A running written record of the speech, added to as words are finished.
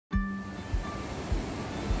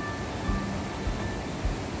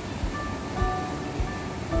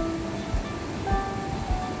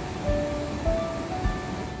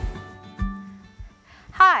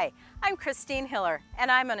I'm Christine Hiller, and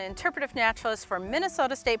I'm an interpretive naturalist for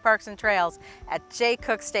Minnesota State Parks and Trails at Jay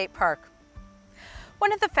Cooke State Park.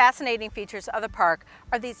 One of the fascinating features of the park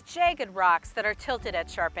are these jagged rocks that are tilted at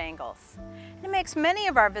sharp angles. And it makes many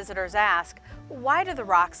of our visitors ask, why do the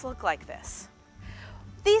rocks look like this?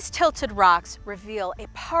 These tilted rocks reveal a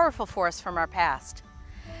powerful force from our past.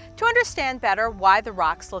 To understand better why the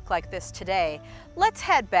rocks look like this today, let's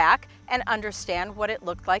head back and understand what it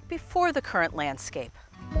looked like before the current landscape.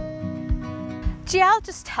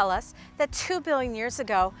 Geologists tell us that 2 billion years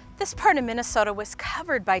ago, this part of Minnesota was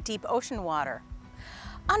covered by deep ocean water.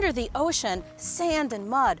 Under the ocean, sand and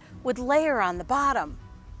mud would layer on the bottom.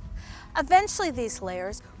 Eventually, these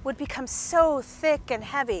layers would become so thick and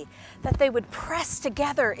heavy that they would press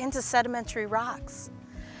together into sedimentary rocks.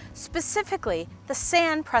 Specifically, the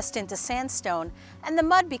sand pressed into sandstone and the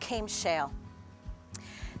mud became shale.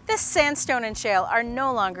 This sandstone and shale are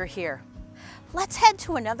no longer here. Let's head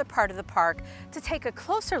to another part of the park to take a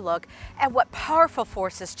closer look at what powerful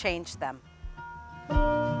forces changed them.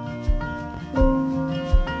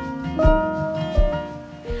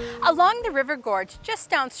 Along the river gorge, just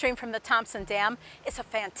downstream from the Thompson Dam, is a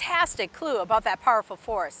fantastic clue about that powerful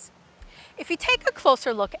force. If you take a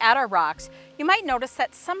closer look at our rocks, you might notice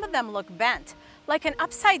that some of them look bent, like an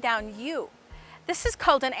upside-down U. This is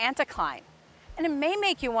called an anticline, and it may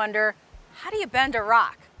make you wonder, how do you bend a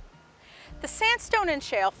rock? The sandstone and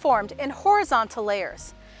shale formed in horizontal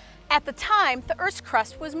layers. At the time, the Earth's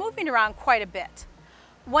crust was moving around quite a bit.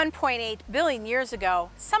 1.8 billion years ago,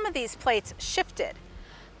 some of these plates shifted.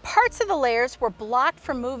 Parts of the layers were blocked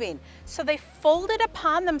from moving, so they folded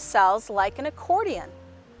upon themselves like an accordion.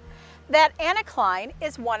 That anticline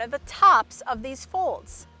is one of the tops of these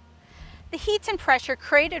folds. The heat and pressure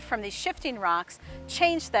created from these shifting rocks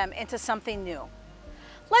changed them into something new.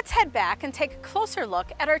 Let's head back and take a closer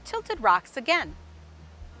look at our tilted rocks again.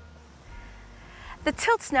 The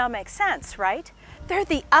tilts now make sense, right? They're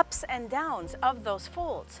the ups and downs of those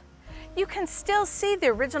folds. You can still see the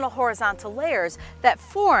original horizontal layers that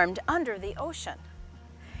formed under the ocean.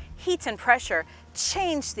 Heat and pressure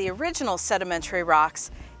changed the original sedimentary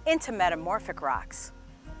rocks into metamorphic rocks.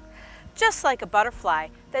 Just like a butterfly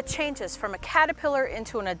that changes from a caterpillar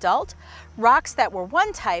into an adult, rocks that were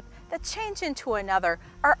one type that change into another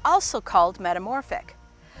are also called metamorphic.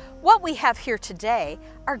 What we have here today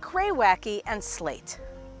are greywacke and slate.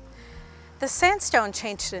 The sandstone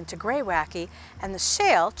changed into greywacke and the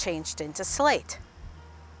shale changed into slate.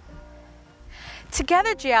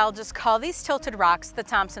 Together, geologists call these tilted rocks the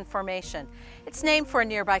Thompson Formation. It's named for a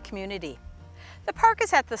nearby community. The park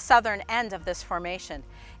is at the southern end of this formation.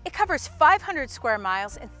 It covers 500 square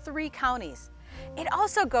miles in 3 counties. It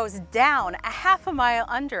also goes down a half a mile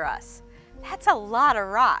under us. That's a lot of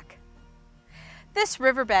rock. This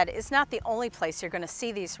riverbed is not the only place you're going to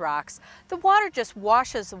see these rocks. The water just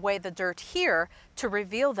washes away the dirt here to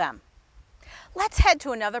reveal them. Let's head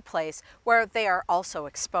to another place where they are also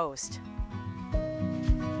exposed.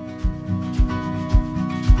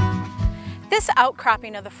 This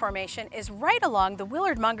outcropping of the formation is right along the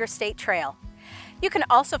Willard-Munger State Trail. You can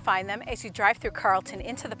also find them as you drive through Carlton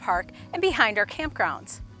into the park and behind our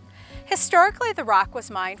campgrounds. Historically, the rock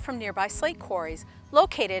was mined from nearby slate quarries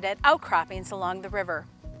located at outcroppings along the river.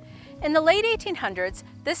 In the late 1800s,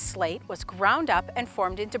 this slate was ground up and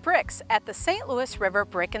formed into bricks at the St. Louis River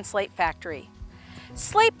Brick and Slate Factory.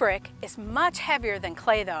 Slate brick is much heavier than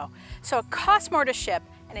clay though, so it costs more to ship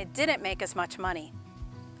and it didn't make as much money.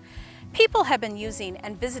 People have been using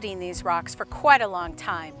and visiting these rocks for quite a long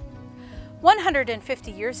time.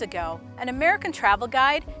 150 years ago, an American travel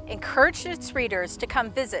guide encouraged its readers to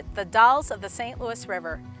come visit the Dalles of the St. Louis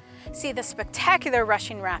River, see the spectacular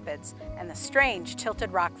rushing rapids and the strange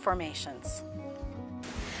tilted rock formations.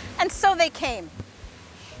 And so they came.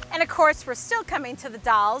 And of course, we're still coming to the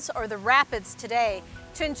Dalles or the rapids today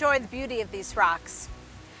to enjoy the beauty of these rocks.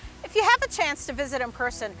 If you have a chance to visit in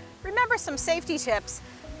person, remember some safety tips.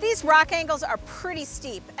 These rock angles are pretty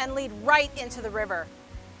steep and lead right into the river.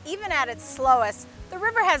 Even at its slowest, the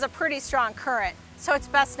river has a pretty strong current, so it's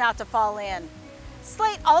best not to fall in.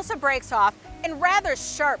 Slate also breaks off in rather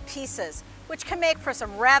sharp pieces, which can make for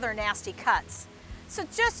some rather nasty cuts. So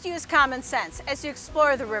just use common sense as you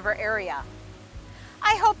explore the river area.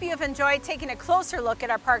 I hope you have enjoyed taking a closer look at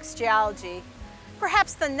our park's geology.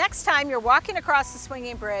 Perhaps the next time you're walking across the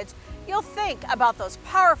swinging bridge, you'll think about those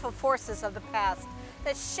powerful forces of the past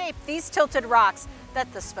that shape these tilted rocks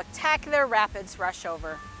that the spectacular rapids rush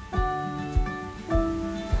over.